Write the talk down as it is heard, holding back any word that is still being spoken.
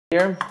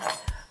Here,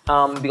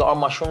 we got our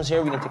mushrooms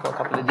here. We can take out a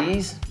couple of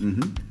these. You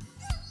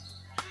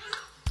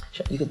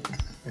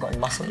got any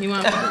muscle? You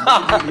want? You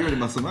already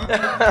muscle, man.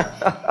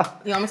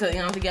 You want me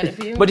to get it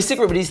for you? But the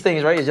secret with these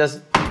things, right, is just.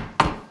 Oh.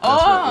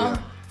 Right,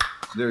 yeah.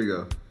 There you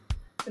go.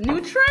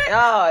 New trick.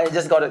 Yeah,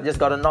 just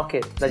gotta knock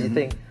it. That's the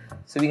thing.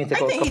 So we can take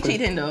I out think a he's couple.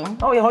 cheating though.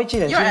 Oh yeah, how you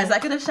cheating? You're an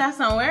executive chef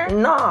somewhere?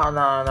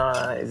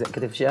 No,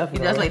 executive chef. He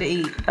does like to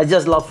eat. I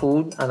just love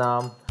food, and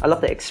I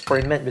love to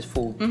experiment with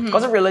food.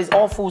 Because I realize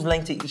all foods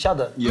link to each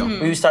other. Yeah.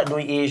 When you start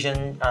doing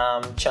Asian,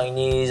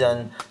 Chinese,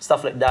 and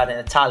stuff like that, and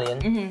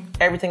Italian,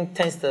 everything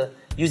tends to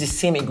use the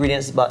same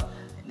ingredients, but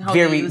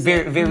very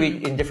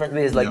in different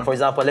ways. Like for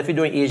example, if you're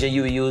doing Asian,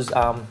 you use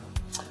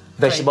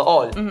vegetable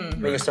oil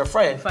when you stir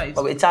fry it.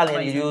 But with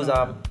Italian, you use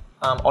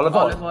olive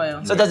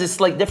oil. So there's this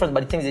slight difference,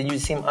 but the things they use the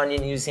same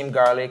onion, use the same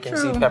garlic, and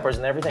same peppers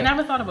and everything. I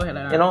never thought about it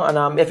like that. You know,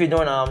 and if you're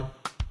doing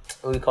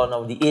what we call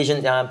now the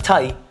Asian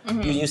Thai,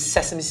 you use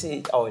sesame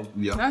seed oil.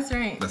 Yeah. That's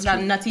right. That's that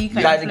true. nutty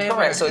kind of flavor.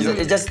 Correct. So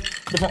it's just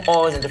different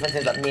oils and different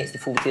things that makes the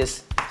food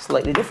taste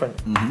slightly different.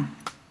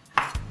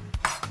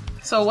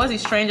 So what's the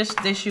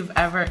strangest dish you've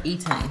ever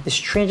eaten? The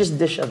strangest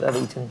dish I've ever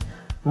eaten,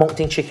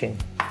 mountain chicken.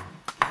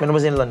 When I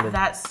was in London.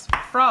 That's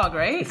frog,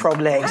 right? Frog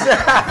legs.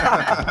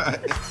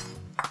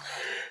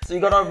 So you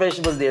got our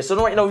vegetables there. So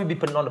right now we'll be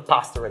putting on the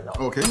pasta right now.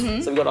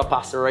 Okay. So we got our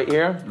pasta right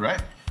here. Right.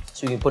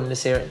 So you can put in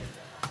this here.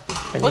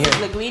 What's it,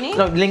 linguine?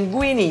 No,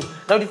 linguine.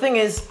 Now the thing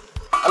is,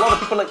 a lot of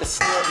people like to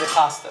slurp the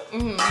pasta.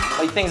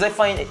 Like things I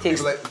find it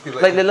takes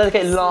People like they like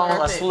it long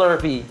and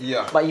slurpy.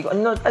 Yeah. But you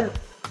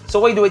so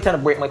why do I tend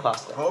to break my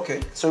pasta? Oh,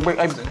 okay. So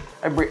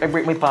I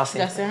break my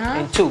pasta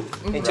in two.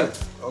 Right.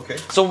 Okay.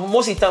 So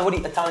most of the time, what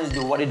the Italians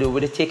do,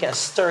 they take it and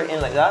stir it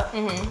in like that,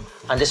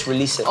 and just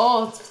release it.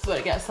 Oh, so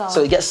it gets soft.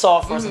 So it gets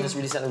soft first, and just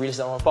release it and release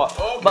it on one pot.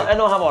 Okay. But I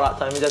don't have all that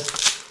time. It just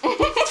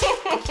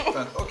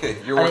Okay,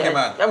 you're working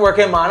man. I'm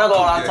working man. I got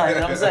all that time. You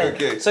know what I'm saying?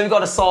 Okay. So we got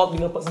the salt. We're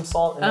gonna put some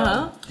salt in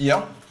there.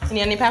 Yeah. You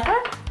need any pepper?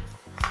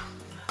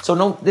 So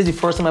no, this is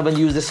the first time I've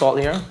used this salt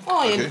here.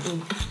 Oh, Okay.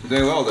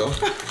 Doing well though.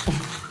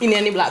 You need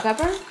any black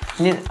pepper?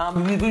 We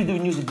really do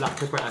use the black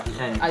pepper at the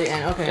end. At the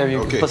end, okay. Yeah,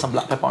 you can put some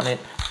black pepper on it.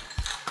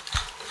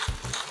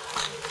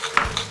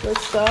 Good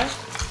stuff.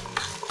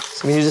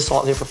 So we use the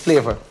salt here for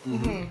flavor.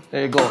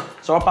 There you go.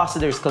 So our pasta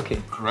there is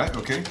cooking. Right.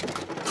 Okay.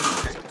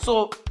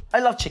 So I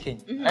love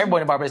chicken.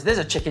 Everybody in Barbados, there's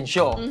a chicken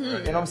show. You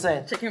know what I'm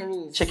saying? Chicken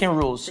rules. Chicken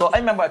rules. So I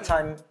remember a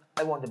time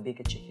I wanted to bake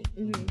a chicken.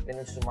 Went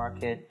into the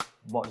market,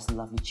 bought this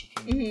lovely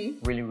chicken,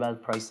 really well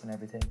priced and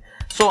everything.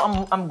 So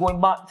I'm going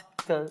back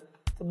to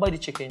buy the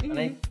chicken, and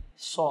I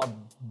saw a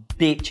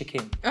baked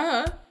chicken,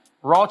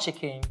 raw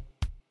chicken,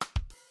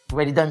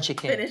 ready done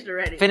chicken,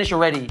 finished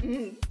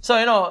already. So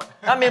you know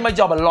that made my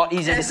job a lot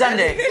easier. The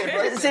Sunday,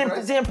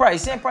 same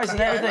price and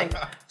everything.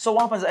 So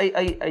what happens?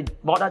 I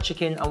bought that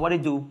chicken, and what I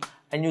do,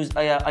 I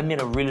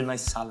made a really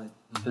nice salad.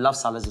 I love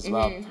salads as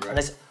well. And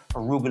it's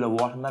arugula,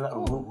 watermelon,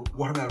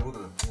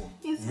 Watermelon.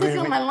 You're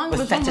speaking my language.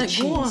 with feta Oh my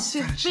cheese. gosh,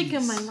 you're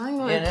speaking my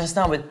language. You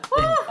understand?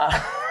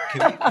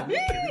 Can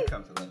we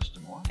come to lunch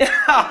tomorrow?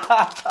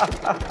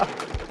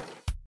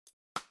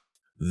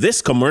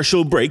 This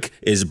commercial break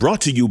is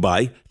brought to you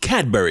by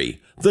Cadbury,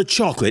 the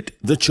chocolate,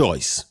 the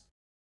choice.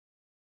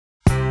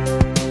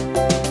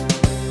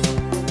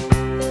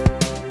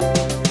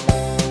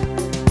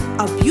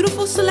 A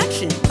beautiful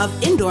selection of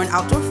indoor and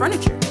outdoor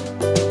furniture,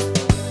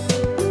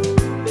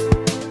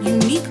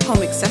 unique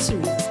home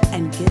accessories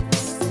and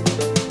gifts,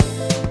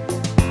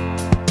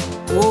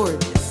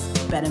 gorgeous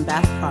bed and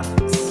bath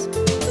products,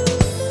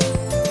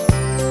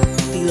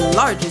 the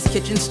largest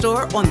kitchen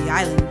store on the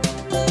island,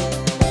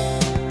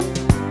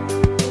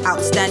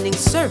 outstanding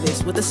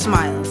service with a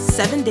smile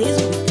 7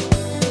 days a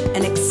week,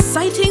 an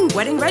exciting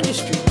wedding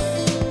registry,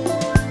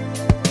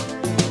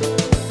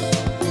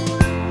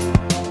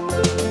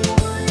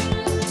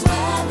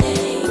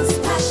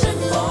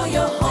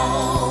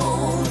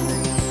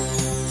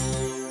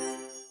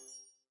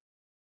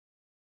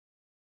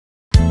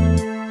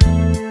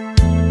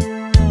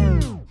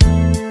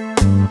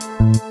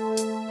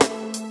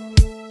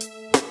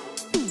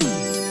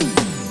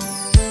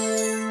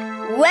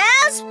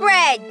 well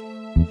spread.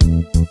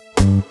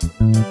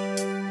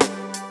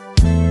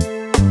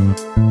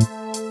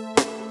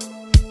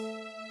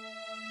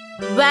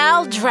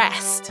 Well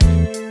dressed.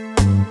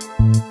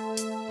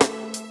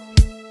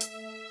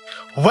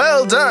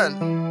 Well done.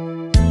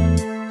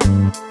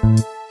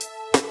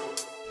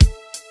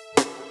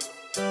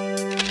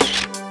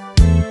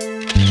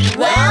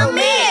 Well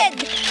made.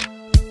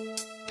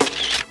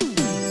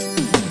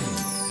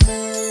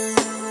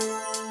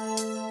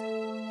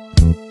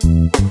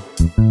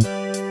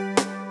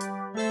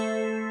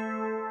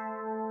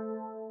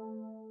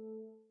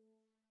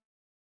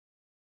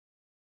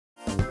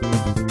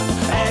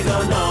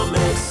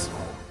 Eggonomics.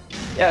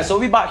 Yeah, so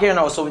we back here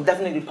now. So we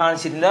definitely the pan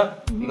sitting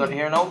up. We got it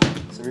here now.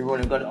 So we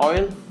got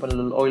oil. Put a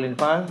little oil in the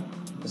pan,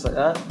 just like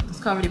that.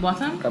 Just cover the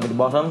bottom. Cover the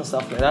bottom,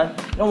 stuff like that.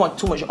 You don't want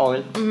too much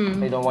oil.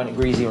 You don't want it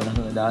greasy or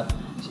nothing like that.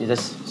 So you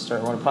just stir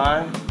it on the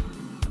pan.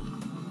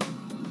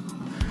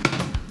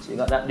 So you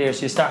got that there.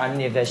 So you start adding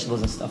your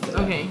vegetables and stuff like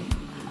that. Okay.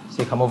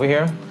 So you come over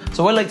here.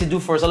 So what I like to do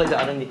first, I like to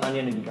add in the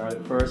onion and the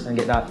garlic first and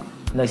get that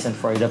nice and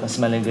fried up and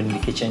smelling good in the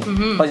kitchen.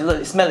 Because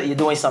you smell it, you're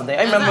doing something.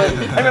 I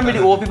remember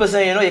the old people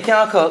saying, you know, you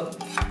can't cook,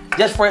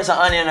 just fry some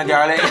onion and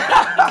garlic.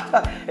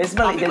 It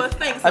smells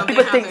like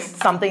people think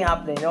something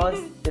happening, you know,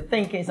 they're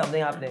thinking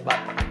something happening, but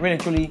really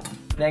truly,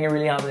 nothing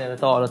really happening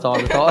at all. So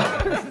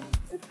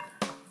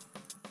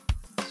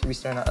we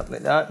stir that up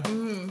like that.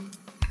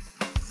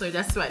 So you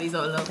just sweat these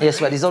out a little bit. Yeah,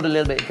 sweat these out a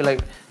little bit. If you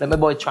like my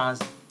boy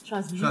Translucent.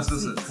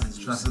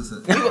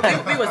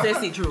 We would say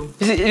see-through.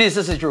 It is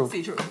just true.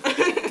 See-through.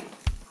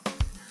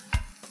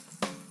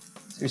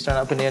 So we stir it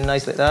up in there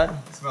nice like that.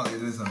 Smell it, you're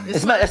doing something. It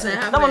smells.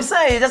 That's what I'm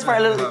saying. Just for a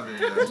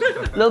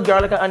little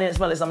garlic and onion, it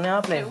smells like something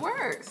happening. It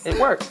works. It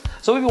works.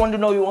 So if you want to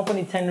know, you want to put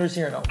any tenders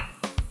here now.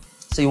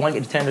 So you want to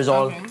get the tenders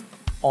all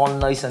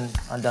nice and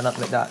done up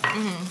like that.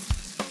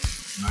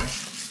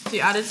 Nice. So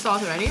you added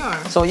salt already, or?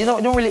 So you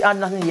don't really add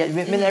nothing yet.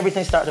 When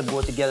everything starts to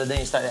go together, then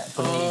you start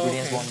putting the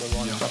ingredients one by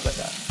one and stuff like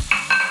that.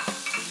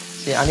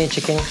 See, onion,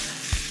 chicken.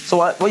 So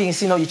what you can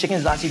see now, your chicken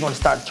is actually going to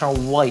start to turn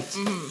white,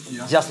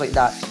 just like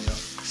that.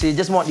 So you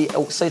just want the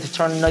outside to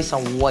turn nice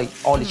and white,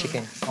 all the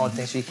chicken, all the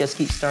things. So you just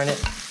keep stirring it.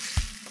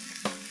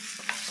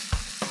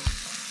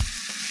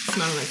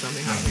 Smells like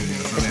something happening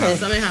here.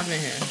 Something happening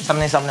here.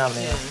 Something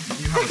happening. Yeah.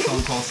 You have a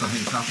song called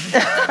Something's Happening?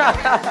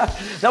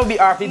 That would be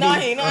RPB.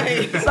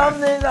 No,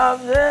 Something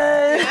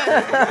happening.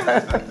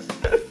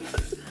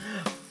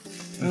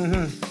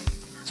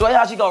 So I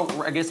actually got a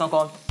reggae song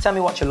called Tell Me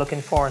What You're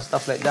Looking For and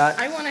stuff like that.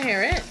 I want to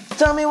hear it.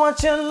 Tell me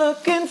what you're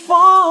looking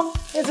for.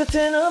 Is it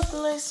in a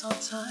place or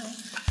time?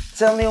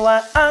 Tell me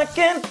why I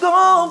can't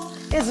go.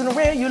 Is it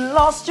where you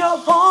lost your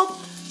home?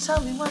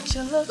 Tell me what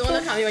you're looking for. Don't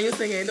look at me when you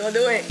sing it. Don't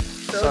do it.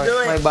 Don't Sorry, do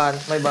it. my bad. It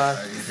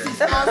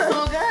smells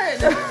so good.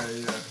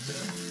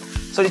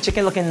 So the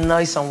chicken looking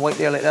nice and white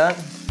there like that.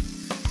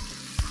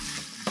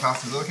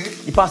 Pasta's okay?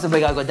 The pasta, I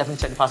gotta definitely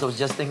check the pasta. I was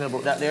just thinking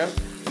about that there.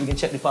 We can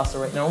check the pasta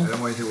right now. I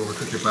don't want you to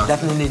overcook your pasta.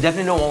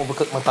 Definitely don't want to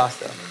overcook my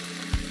pasta.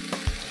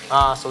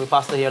 So the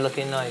pasta here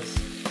looking nice.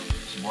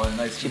 She's boiling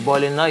nice. She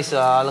boiling nice.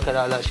 Look at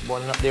that. Look, she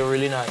boiling up. They're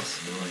really nice.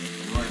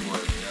 Boiling, yeah.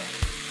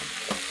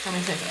 Come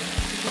and take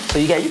it. So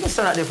you can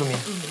start out there for me.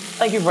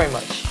 Thank you very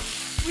much.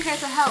 We're here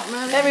to help,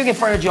 man. Let me get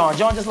front of John.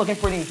 John just looking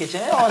pretty in the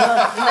kitchen. Oh,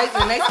 no.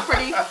 nice,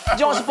 pretty.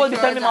 John's supposed to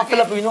be telling me,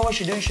 Philip, you know what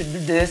you should do? You should do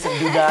this and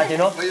do that, you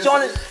know?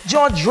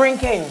 John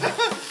drinking.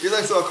 You're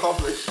like so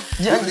accomplished.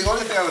 Yeah. The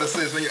only thing I would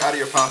say is when you add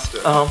your pasta,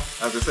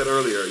 Uh-huh. as I said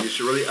earlier, you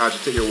should really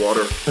agitate your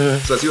water.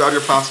 So as you add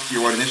your pasta to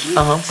your water initially,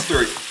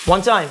 stir it.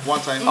 One time? One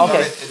time,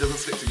 Okay. it doesn't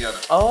stick together.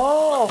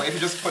 Oh. But if you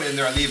just put it in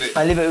there and leave it,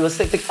 I leave it, it will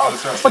stick together.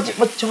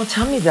 But John,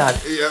 tell me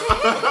that. yeah.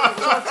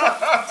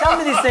 Tell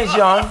me these things,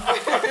 John.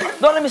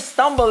 Don't let me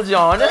stumble,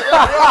 John.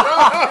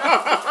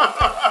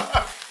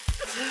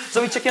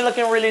 So we chicken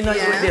looking really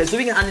nice right there. So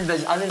we can add in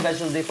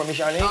vegetables there for me,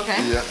 Charlene.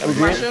 Okay. Yeah.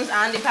 Mushrooms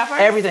and the pepper?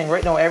 Everything,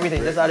 right now,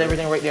 everything. Let's add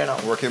everything right there now.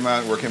 Working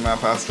man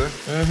pasta.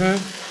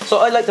 So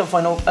I like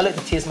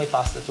to taste my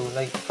pasta too.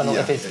 Like find out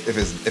Yeah. if If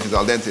it's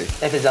al dente.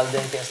 it's al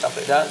dente and stuff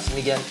like that. So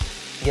we get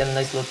a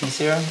nice little piece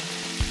here.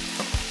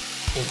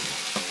 You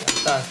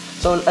understand?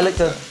 So I like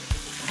to,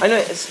 I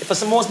know for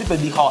some most people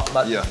it'd be hot,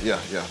 but Yeah. you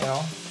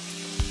know.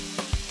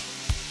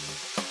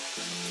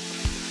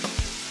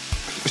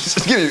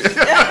 Just give you.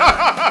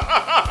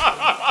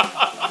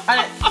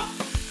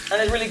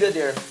 And it's really good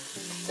there.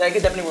 Yeah, I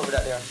could definitely work with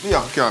that there.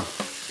 Yeah, you can.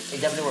 You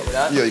definitely work with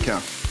that. Yeah, you can.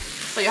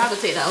 So you have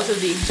to take that out of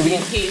the So we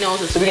can heat now.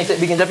 So we can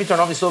definitely turn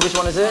off the stove. Which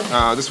one is it?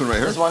 This one right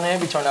here. This one here.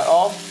 We turn that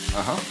off.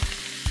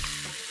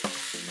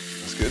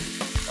 That's good.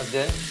 That's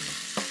good.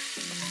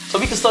 So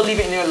we can still leave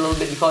it in there a little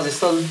bit because it's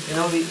still, you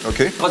know,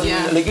 Okay. Because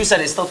like you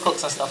said, it still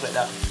cooks and stuff like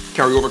that.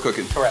 Carry over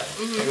cooking. Correct.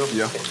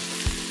 Yeah. Okay.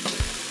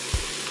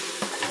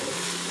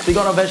 So we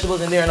got our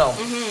vegetables in there now.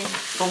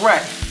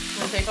 Correct.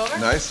 Want to take over?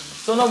 Nice.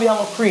 So now we have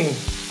our cream.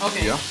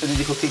 Okay. Yeah. So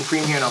the cooking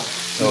cream here now.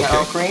 So we Okay. got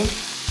our cream.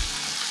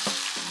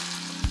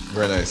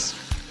 Very nice.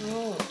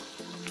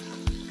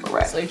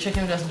 Correct. So your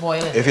chicken just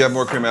boiling. If you have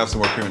more cream, I have some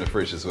more cream in the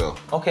fridge as well.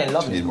 Okay, You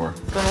lovely. need more.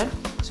 Go ahead.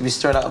 So we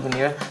stir that up in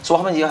here. So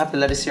what happens? You have to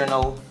let this here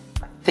now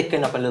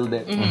thicken up a little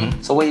bit.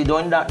 So when you're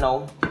doing that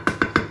now,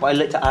 what I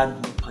like to add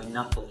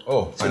pineapple.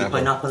 Oh, so the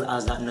pineapple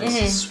adds that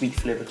nice sweet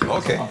flavor to it.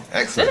 Okay, So,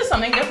 excellent. This is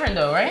something different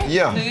though, right?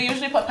 Yeah. Do you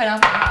usually put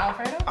pineapple in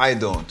Alfredo? I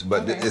don't,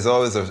 but it's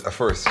always a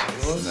first.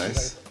 It's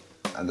nice.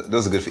 And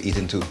those are good for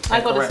eating too.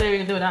 I got to say we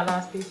can do that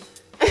last piece.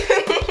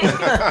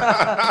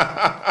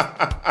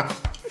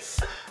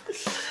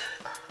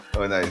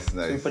 Oh, nice, we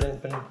nice. put in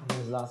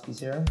this last piece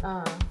here.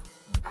 Okay.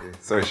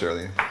 Sorry,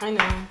 Shirley. I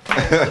know.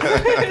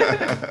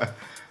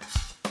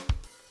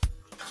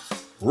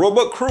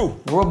 Robot crew.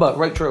 Robot,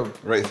 right through.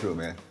 Right through,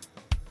 man.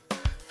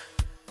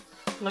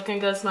 Looking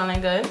good, smelling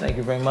good. Thank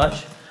you very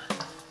much.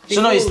 The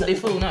So now food, the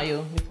food, not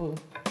you. The food.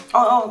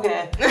 Oh,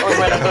 okay. Oh,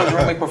 right, I thought I was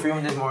wearing my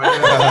perfume this morning.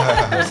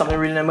 There's something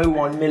really like my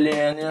 1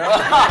 million, you know?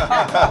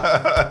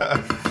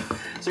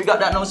 So we got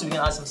that now, so we can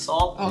add some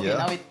salt. Okay, Yeah.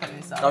 now we put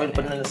in salt. Now we're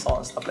putting in the salt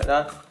and stuff like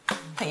that.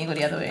 Can you go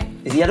the other way?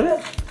 Is the other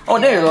way? Oh,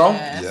 there you go.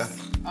 Yes.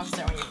 Yeah.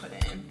 Upstairs when you put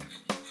it in.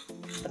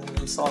 Putting in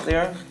the salt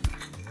there.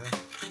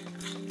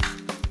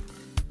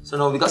 So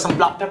now we got some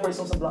black pepper.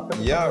 Some black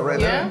pepper. Yeah, right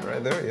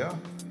there, yeah.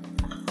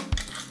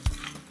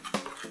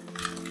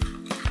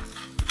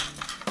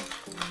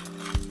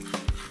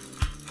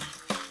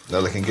 They're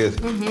looking good.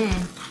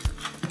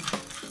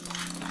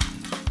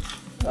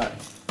 Right.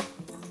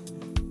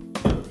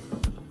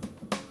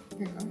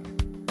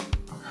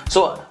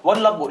 So, what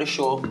I love about the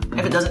show,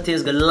 if it doesn't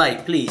taste good,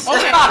 like, please.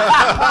 Okay.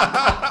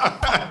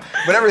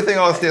 But everything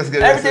else tastes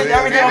good. Everything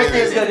else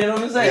tastes good, you know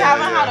what I'm saying? We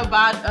haven't had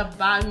a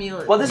bad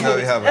meal. Well, this No,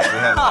 we haven't.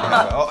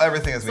 Oh,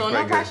 everything has been So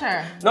quite no good.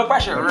 pressure. No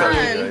pressure,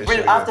 pressure.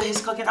 really. After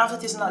he's cooking, after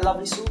tasting that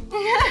lovely soup,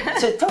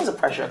 so tons of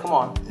pressure, come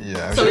on.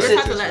 Yeah. So we just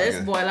have to it's let really this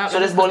good. boil up. So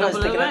this boiler is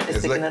sticking up.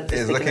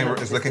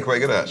 out. It's looking quite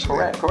good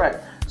actually.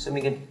 Correct. So we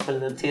can put a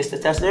little taste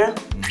test there.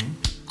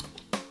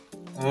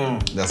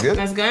 That's good.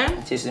 That's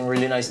good? Tasting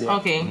really nice there.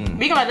 Okay.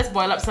 We can let this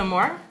boil up some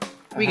more.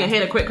 We can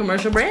hit a quick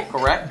commercial break.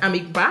 Correct. And be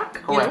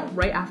back, you know, Correct.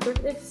 right after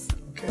this.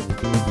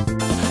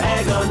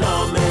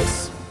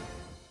 Eggonomics.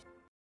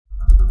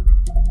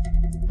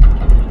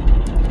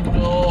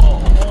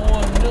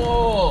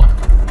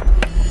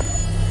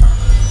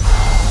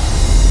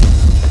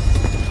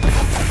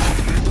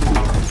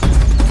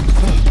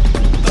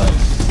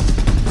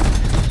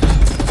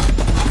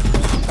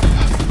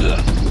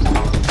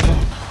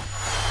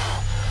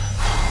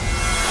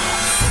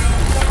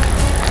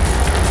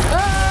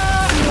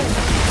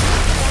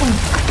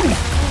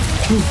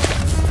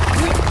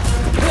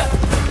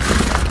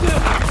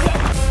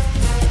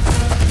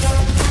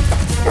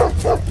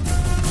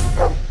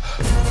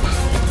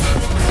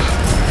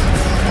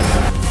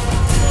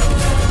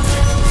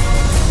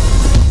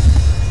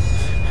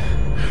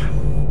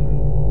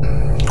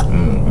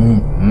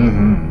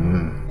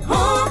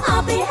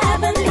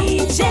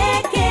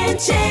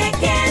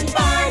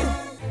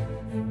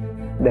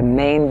 The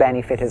main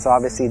benefit is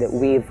obviously that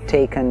we've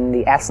taken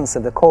the essence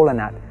of the cola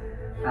nut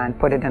and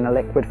put it in a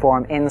liquid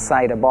form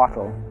inside a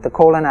bottle. The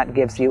cola nut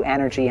gives you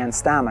energy and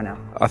stamina.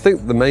 I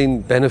think the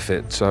main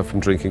benefit from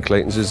drinking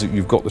Clayton's is that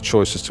you've got the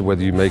choice as to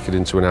whether you make it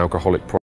into an alcoholic product.